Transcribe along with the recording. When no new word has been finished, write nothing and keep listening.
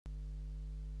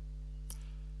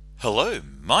Hello,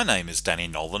 my name is Danny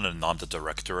Nowlan and I'm the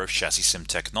Director of ChassisSim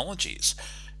Technologies.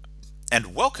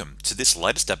 And welcome to this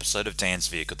latest episode of Dan's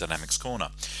Vehicle Dynamics Corner.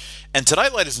 And today,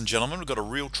 ladies and gentlemen, we've got a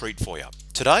real treat for you.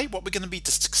 Today, what we're going to be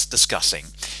discussing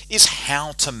is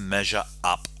how to measure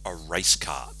up a race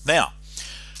car. Now,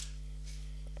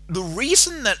 the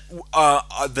reason that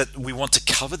we want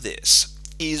to cover this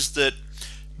is that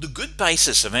the good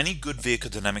basis of any good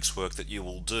vehicle dynamics work that you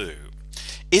will do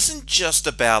isn't just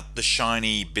about the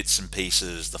shiny bits and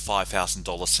pieces, the $5,000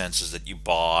 sensors that you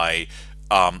buy.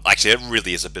 Actually, it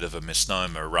really is a bit of a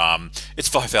misnomer. It's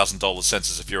 $5,000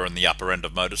 sensors if you're in the upper end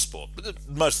of motorsport, but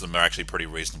most of them are actually pretty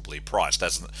reasonably priced.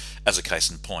 As a case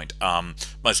in point,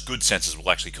 most good sensors will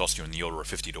actually cost you in the order of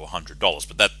 $50 to $100,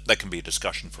 but that can be a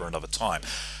discussion for another time.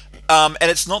 And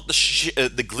it's not the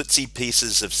glitzy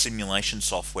pieces of simulation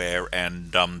software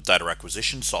and data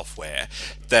acquisition software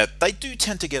that they do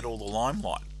tend to get all the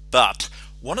limelight, but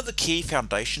one of the key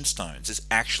foundation stones is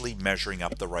actually measuring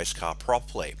up the race car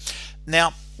properly.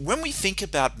 Now, when we think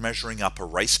about measuring up a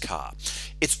race car,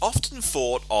 it's often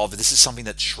thought of this is something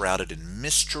that's shrouded in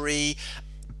mystery.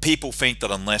 People think that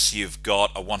unless you've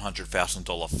got a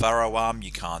 $100,000 Faro arm,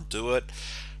 you can't do it.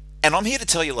 And I'm here to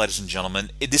tell you, ladies and gentlemen,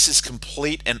 this is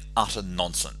complete and utter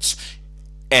nonsense.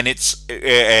 And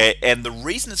the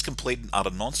reason it's complete and utter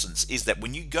nonsense is that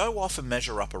when you go off and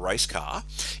measure up a race car,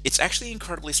 it's actually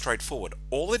incredibly straightforward.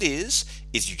 All it is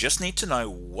you just need to know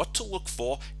what to look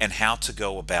for and how to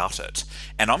go about it.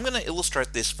 And I'm going to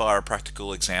illustrate this via a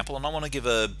practical example, and I want to give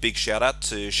a big shout out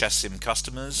to ChassisSim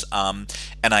customers and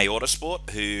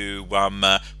Motorsport who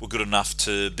were good enough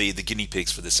to be the guinea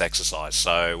pigs for this exercise.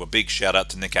 So a big shout out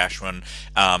to Nick Ashwin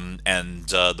and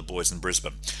the boys in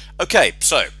Brisbane. Okay,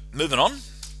 so moving on.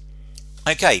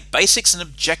 Okay, basics and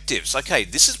objectives. Okay,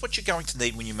 this is what you're going to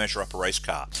need when you measure up a race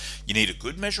car. You need a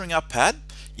good measuring up pad,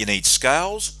 you need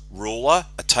scales, ruler,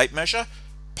 a tape measure,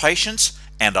 patience,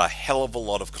 and a hell of a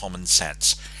lot of common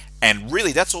sense. And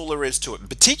really, that's all there is to it. And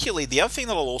particularly, the other thing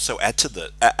that I'll also add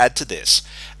to this,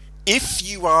 if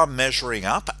you are measuring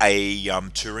up a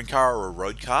touring car or a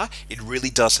road car, it really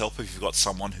does help if you've got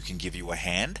someone who can give you a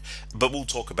hand. But we'll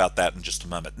talk about that in just a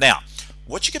moment. Now,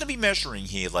 what you're going to be measuring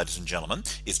here, ladies and gentlemen,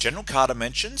 is general car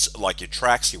dimensions like your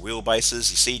tracks, your wheelbases,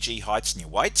 your CG heights, and your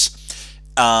weights,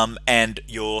 and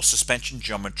your suspension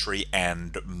geometry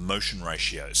and motion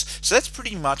ratios. So that's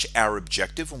pretty much our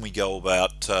objective when we go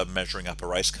about measuring up a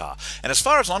race car. And as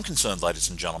far as I'm concerned, ladies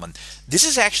and gentlemen, this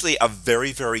is actually a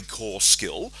very, very core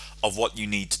skill of what you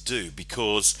need to do,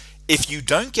 because if you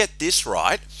don't get this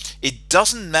right, it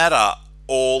doesn't matter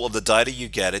all of the data you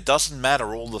get, it doesn't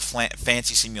matter all the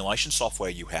fancy simulation software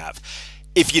you have.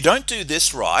 If you don't do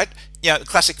this right, you know, the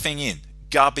classic thing in,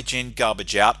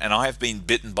 garbage out, and I have been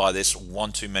bitten by this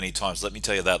one too many times. Let me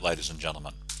tell you that, ladies and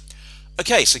gentlemen.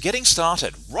 Okay, so getting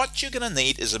started, what you're going to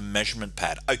need is a measurement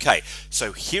pad. Okay,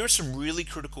 so here are some really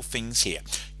critical things here.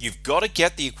 You've got to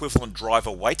get the equivalent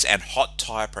driver weights and hot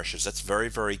tire pressures. That's very,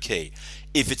 very key.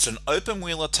 If it's an open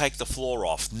wheeler, take the floor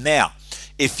off. Now,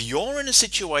 if you're in a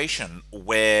situation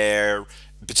where,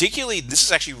 particularly, this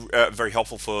is actually very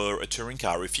helpful for a touring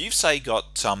car. If you've, say,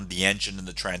 got the engine and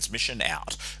the transmission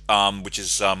out, which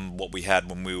is what we had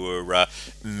when we were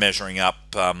measuring up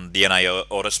the NA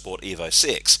Autosport Evo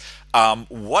 6,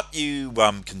 what you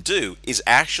can do is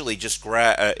actually just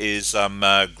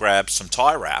grab some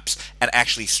tie wraps and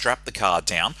actually strap the car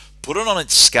down, put it on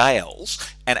its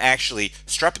scales, and actually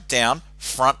strap it down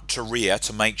front to rear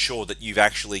to make sure that you've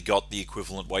actually got the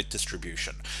equivalent weight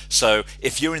distribution. So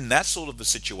if you're in that sort of a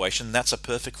situation, that's a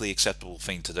perfectly acceptable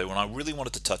thing to do, and I really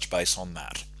wanted to touch base on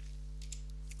that.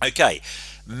 Okay,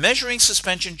 measuring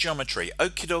suspension geometry.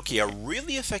 Okie dokie, a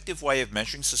really effective way of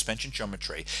measuring suspension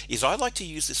geometry is I like to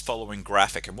use this following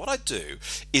graphic, and what I do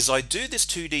is I do this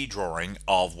 2D drawing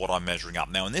of what I'm measuring up.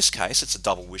 Now in this case it's a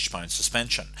double wishbone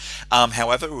suspension.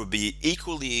 However, it would be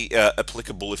equally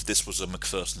applicable if this was a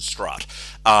McPherson strut,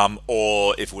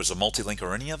 or if it was a multi-link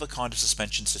or any other kind of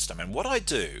suspension system. And what I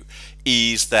do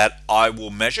is that I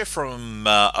will measure from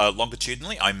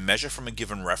longitudinally, I measure from a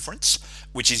given reference,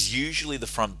 which is usually the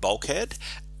front bulkhead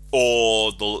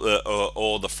or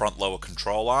the front lower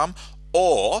control arm,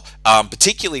 or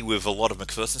particularly with a lot of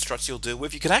McPherson struts you'll deal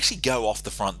with, you can actually go off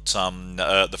the front tire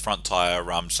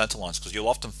center lines, because you'll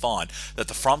often find that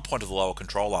the front point of the lower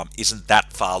control arm isn't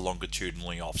that far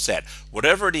longitudinally offset.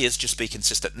 Whatever it is, just be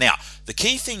consistent. Now, the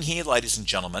key thing here, ladies and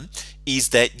gentlemen, is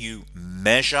that you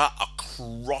measure across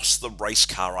across the race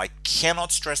car. I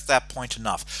cannot stress that point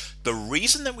enough. The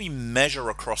reason that we measure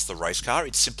across the race car,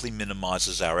 it simply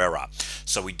minimizes our error.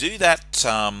 So we do that.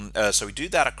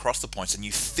 Across the points, and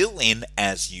you fill in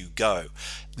as you go.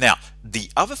 Now, the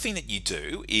other thing that you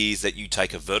do is that you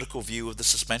take a vertical view of the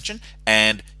suspension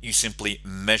and you simply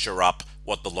measure up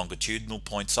what the longitudinal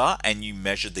points are, and you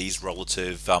measure these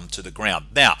relative to the ground.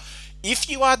 Now, if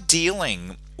you are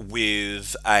dealing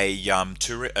with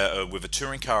a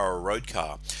touring car or a road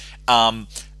car,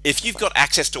 if you've got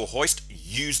access to a hoist,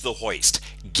 use the hoist.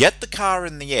 Get the car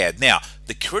in the air. Now,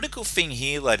 the critical thing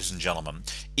here, ladies and gentlemen,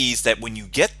 is that when you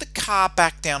get the car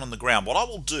back down on the ground, what I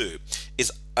will do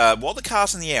is, while the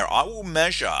car's in the air, I will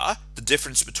measure the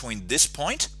difference between this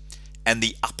point and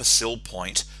the upper sill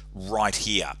point right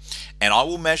here. And I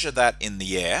will measure that in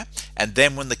the air, and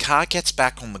then when the car gets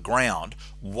back on the ground,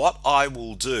 what I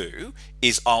will do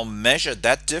is I'll measure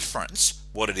that difference,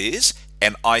 what it is,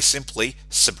 and I simply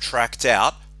subtract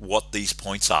out what these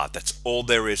points are. That's all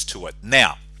there is to it.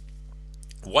 Now,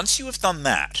 once you have done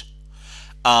that,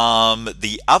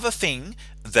 the other thing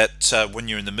that when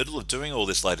you're in the middle of doing all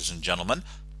this, ladies and gentlemen,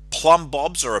 plumb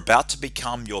bobs are about to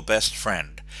become your best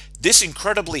friend. This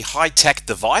incredibly high-tech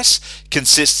device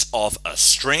consists of a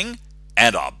string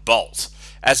and a bolt.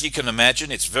 As you can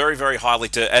imagine, it's very, very highly,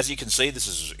 as you can see, this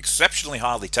is exceptionally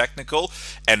highly technical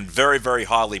and very, very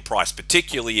highly priced,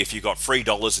 particularly if you've got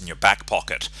 $3 in your back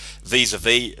pocket.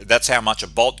 Vis-a-vis, that's how much a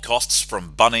bolt costs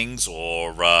from Bunnings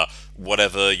or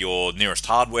whatever your nearest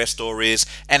hardware store is,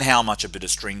 and how much a bit of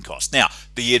string costs. Now,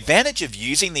 the advantage of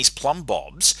using these plumb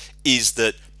bobs is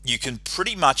that you can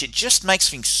pretty much, it just makes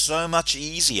things so much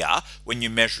easier when you're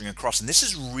measuring across. And this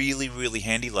is really, really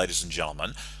handy, ladies and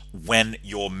gentlemen, when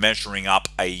you're measuring up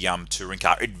a touring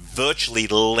car. It virtually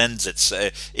lends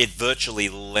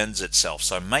itself,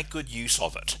 so make good use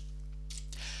of it.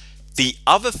 The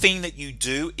other thing that you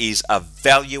do is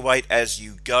evaluate as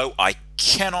you go. I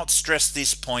cannot stress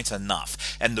this point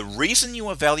enough. And the reason you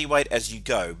evaluate as you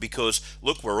go, because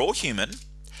look, we're all human.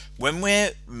 When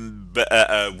we're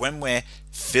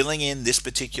filling in this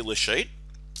particular sheet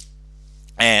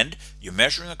and you're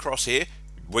measuring across here,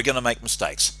 we're going to make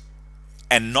mistakes.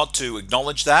 And not to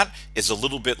acknowledge that is a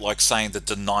little bit like saying that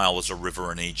denial is a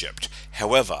river in Egypt.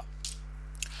 However,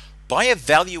 by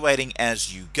evaluating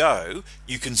as you go,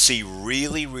 you can see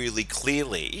really, really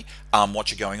clearly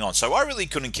what you're going on. So I really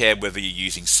couldn't care whether you're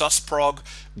using SUSProg,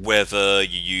 whether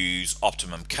you use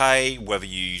Optimum K, whether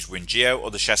you use WinGeo,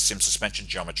 or the ChassisSim suspension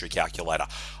geometry calculator.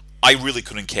 I really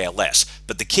couldn't care less.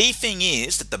 But the key thing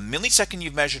is that the millisecond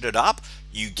you've measured it up,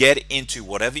 you get into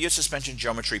whatever your suspension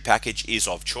geometry package is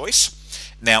of choice.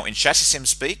 Now, in ChassisSim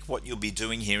speak, what you'll be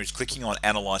doing here is clicking on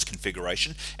Analyze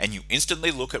Configuration, and you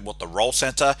instantly look at what the roll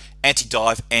center,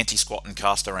 anti-dive, anti-squat, and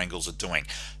caster angles are doing.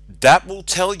 That will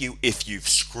tell you if you've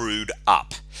screwed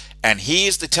up. And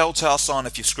here's the telltale sign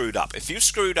if you've screwed up. If you've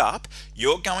screwed up,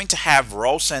 you're going to have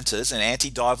roll centers and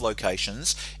anti-dive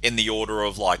locations in the order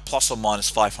of like plus or minus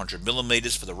 500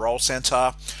 millimeters for the roll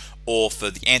center, or for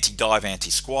the anti-dive,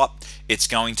 anti-squat, it's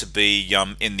going to be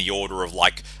in the order of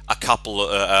like a couple,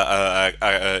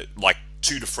 like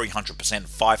 200 to 300%,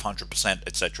 500%,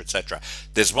 etc., etc.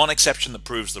 There's one exception that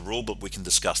proves the rule, but we can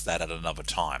discuss that at another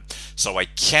time. So I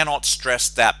cannot stress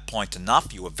that point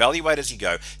enough. You evaluate as you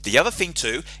go. The other thing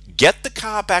too, get the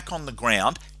car back on the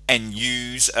ground and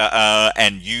use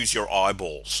your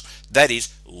eyeballs. That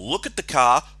is, look at the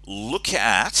car, look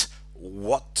at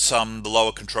what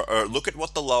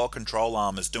the lower control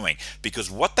arm is doing,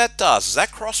 because what that does is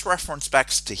that cross-reference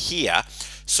backs to here,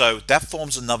 so that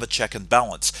forms another check and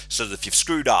balance, so that if you've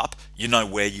screwed up, you know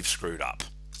where you've screwed up.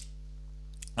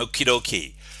 Okie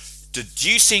dokie.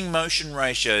 Deducing motion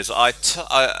ratios. I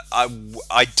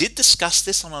did discuss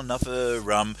this on another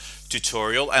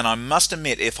tutorial, and I must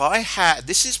admit,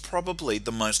 this is probably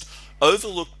the most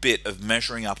overlooked bit of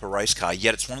measuring up a race car,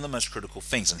 yet it's one of the most critical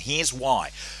things, and here's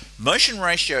why. Motion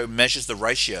ratio measures the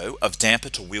ratio of damper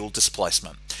to wheel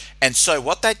displacement, and so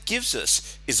what that gives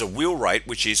us is a wheel rate,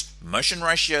 which is motion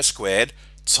ratio squared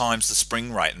times the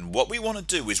spring rate. And what we want to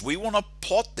do is we want to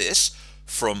plot this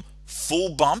from full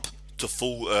bump to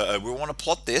full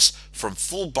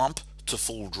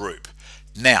full droop.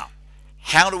 Now,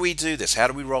 how do we do this? How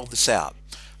do we roll this out?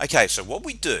 Okay, so what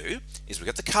we do is we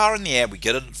get the car in the air, we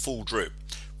get it at full droop.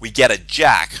 We get a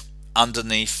jack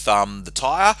underneath the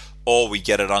tire, or we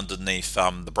get it underneath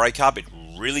the brake hub. It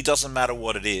really doesn't matter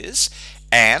what it is.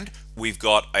 And we've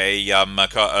got a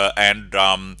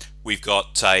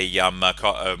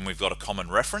common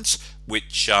reference,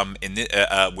 which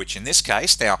in this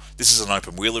case, now this is an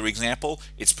open wheeler example,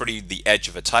 it's pretty the edge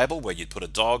of a table where you'd put a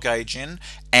dial gauge in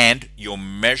and you're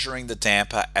measuring the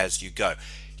damper as you go.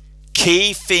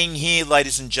 Key thing here,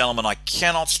 ladies and gentlemen, I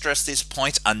cannot stress this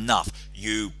point enough.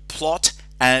 You plot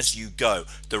as you go.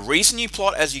 The reason you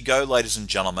plot as you go, ladies and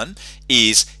gentlemen,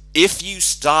 is if you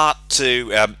start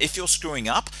to if you're screwing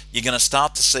up, you're going to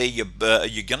start to see your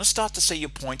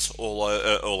points all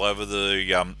over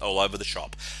the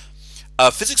shop. A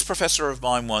physics professor of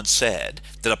mine once said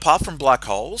that apart from black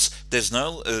holes, there's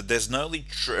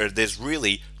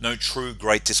really no true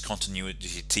great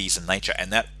discontinuities in nature,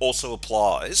 and that also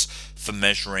applies for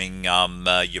measuring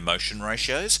your motion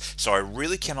ratios. So I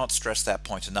really cannot stress that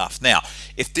point enough. Now,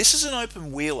 if this is an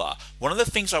open wheeler, one of the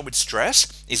things I would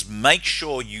stress is make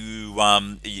sure you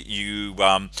make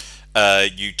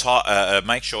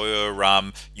sure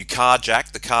you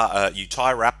carjack the car, you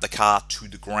tie wrap the car to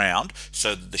the ground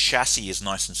so that the chassis is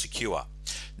nice and secure.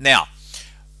 Now,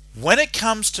 when it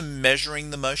comes to measuring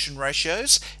the motion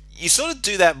ratios, you sort of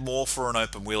do that more for an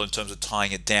open wheel in terms of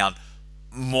tying it down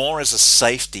more as a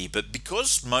safety, but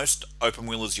because most open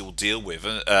wheelers you'll deal with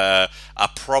are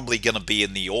probably going to be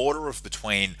in the order of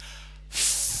between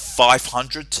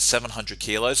 500 to 700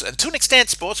 kilos, and to an extent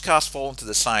sports cars fall into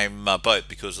the same boat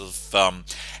because of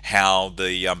how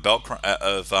the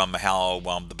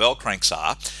bell cranks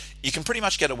are. You can pretty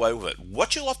much get away with it.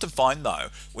 What you'll often find though,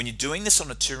 when you're doing this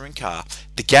on a touring car,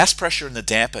 the gas pressure in the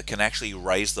damper can actually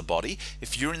raise the body.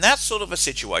 If you're in that sort of a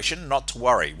situation, not to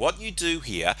worry. What you do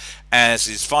here, as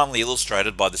is finally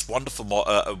illustrated by this wonderful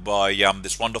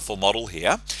model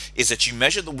here, is that you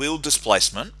measure the wheel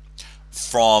displacement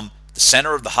from the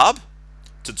center of the hub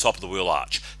to the top of the wheel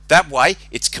arch. That way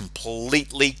it's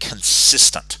completely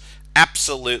consistent,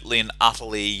 absolutely and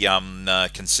utterly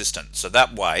consistent. So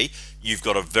that way you've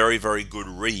got a very, very good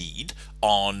read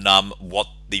on what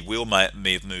the wheel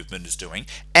movement is doing.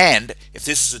 And if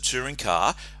this is a touring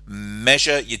car,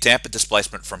 measure your damper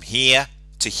displacement from here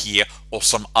to here or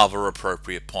some other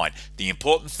appropriate point. The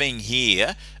important thing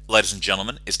here, ladies and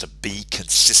gentlemen, is to be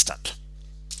consistent.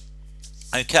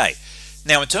 Okay.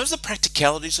 Now, in terms of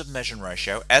practicalities of measure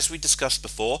ratio, as we discussed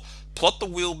before, plot the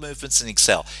wheel movements in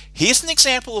Excel. Here's an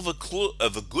example of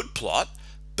a good plot,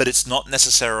 but it's not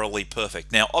necessarily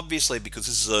perfect. Now, obviously, because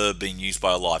this is being used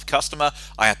by a live customer,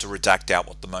 I have to redact out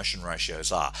what the motion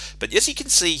ratios are. But as you can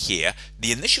see here,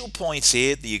 the initial points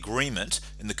here, the agreement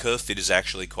in the curve fit is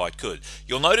actually quite good.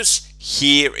 You'll notice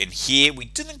here and here, we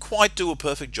didn't quite do a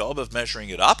perfect job of measuring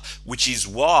it up, which is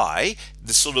why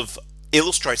this sort of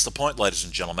illustrates the point, ladies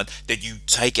and gentlemen, that you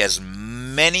take as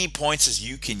many points as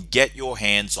you can get your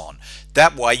hands on.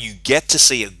 That way you get to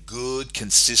see a good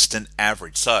consistent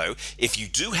average. So if you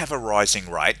do have a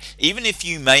rising rate, even if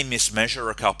you may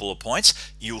mismeasure a couple of points,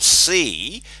 you'll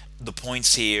see the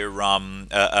points here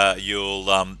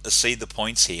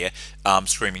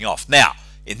screaming off. Now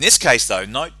in this case though,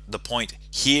 note the point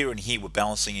here and here were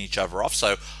balancing each other off,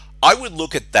 so I would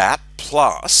look at that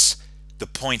plus the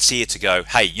points here to go,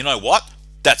 hey, you know what?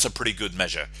 That's a pretty good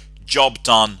measure. Job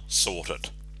done,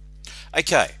 sorted.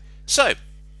 Okay, so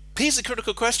here's the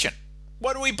critical question.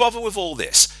 Why do we bother with all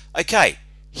this? Okay,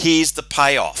 here's the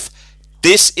payoff.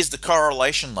 This is the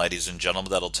correlation, ladies and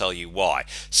gentlemen, that'll tell you why.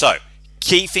 So,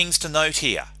 key things to note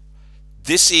here.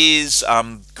 This is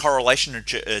correlation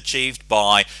achieved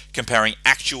by comparing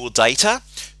actual data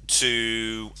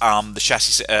to the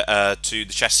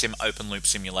ChassisSim open loop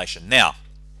simulation. Now,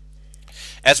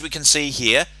 as we can see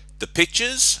here, the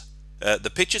pictures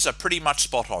are pretty much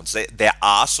spot on. There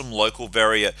are some local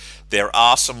differences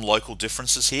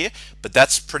here, but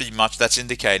that's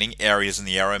indicating areas in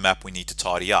the arrow map we need to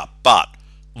tidy up. But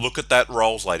look at that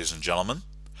rolls, ladies and gentlemen.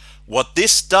 What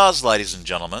this does, ladies and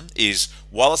gentlemen, is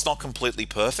while it's not completely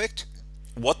perfect,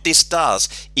 what this does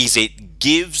is it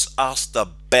gives us the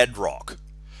bedrock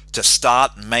to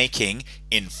start making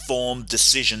informed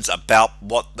decisions about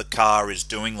what the car is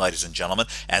doing, ladies and gentlemen.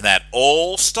 And that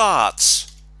all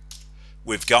starts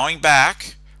with going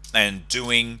back and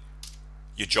doing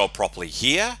your job properly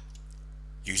here,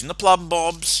 using the plumb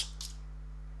bobs,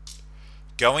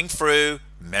 going through,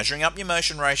 measuring up your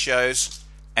motion ratios,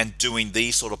 and doing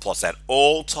these sort of plots. That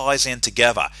all ties in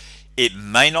together. It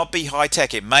may not be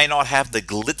high-tech, it may not have the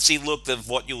glitzy look of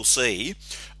what you'll see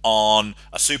on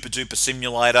a super duper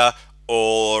simulator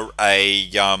or a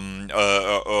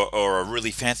really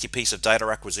fancy piece of data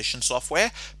acquisition software,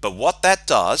 but what that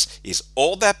does is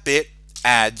all that bit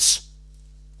adds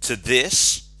to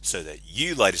this so that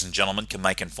you, ladies and gentlemen, can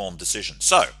make informed decisions.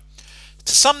 So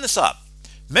to sum this up,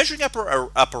 Measuring up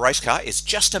a race car is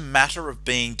just a matter of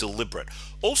being deliberate.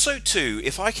 Also too,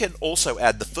 if I can also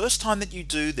add, the first time that you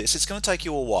do this, it's going to take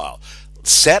you a while.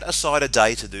 Set aside a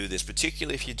day to do this,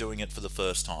 particularly if you're doing it for the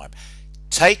first time.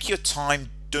 Take your time,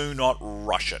 do not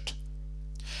rush it.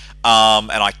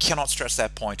 And I cannot stress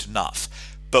that point enough.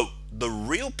 But the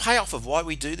real payoff of why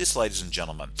we do this, ladies and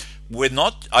gentlemen,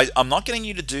 I'm not getting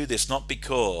you to do this not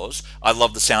because I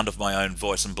love the sound of my own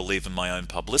voice and believe in my own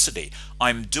publicity.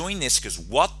 I'm doing this because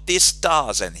what this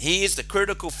does, and here's the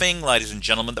critical thing, ladies and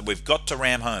gentlemen, that we've got to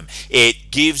ram home,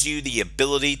 it gives you the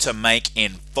ability to make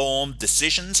informed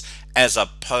decisions as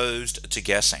opposed to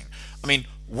guessing. I mean,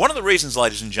 one of the reasons,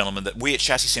 ladies and gentlemen, that we at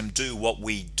ChassisSim do what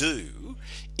we do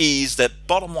is that,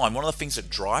 bottom line, one of the things that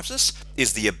drives us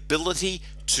is the ability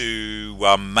to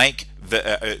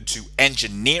to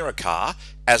engineer a car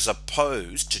as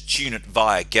opposed to tune it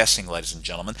via guessing, ladies and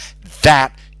gentlemen.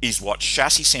 That is what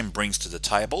ChassisSim brings to the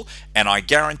table, and I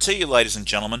guarantee you, ladies and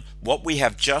gentlemen, what we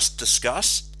have just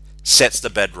discussed sets the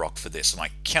bedrock for this, and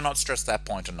I cannot stress that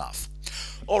point enough.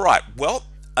 Alright, well,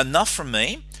 enough from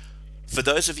me. For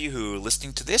those of you who are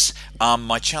listening to this,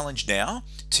 my challenge now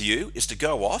to you is to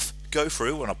go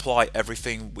through and apply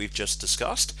everything we've just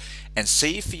discussed and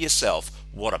see for yourself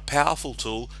what a powerful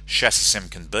tool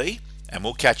ChassisSim can be, and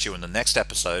we'll catch you in the next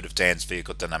episode of Dan's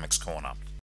Vehicle Dynamics Corner.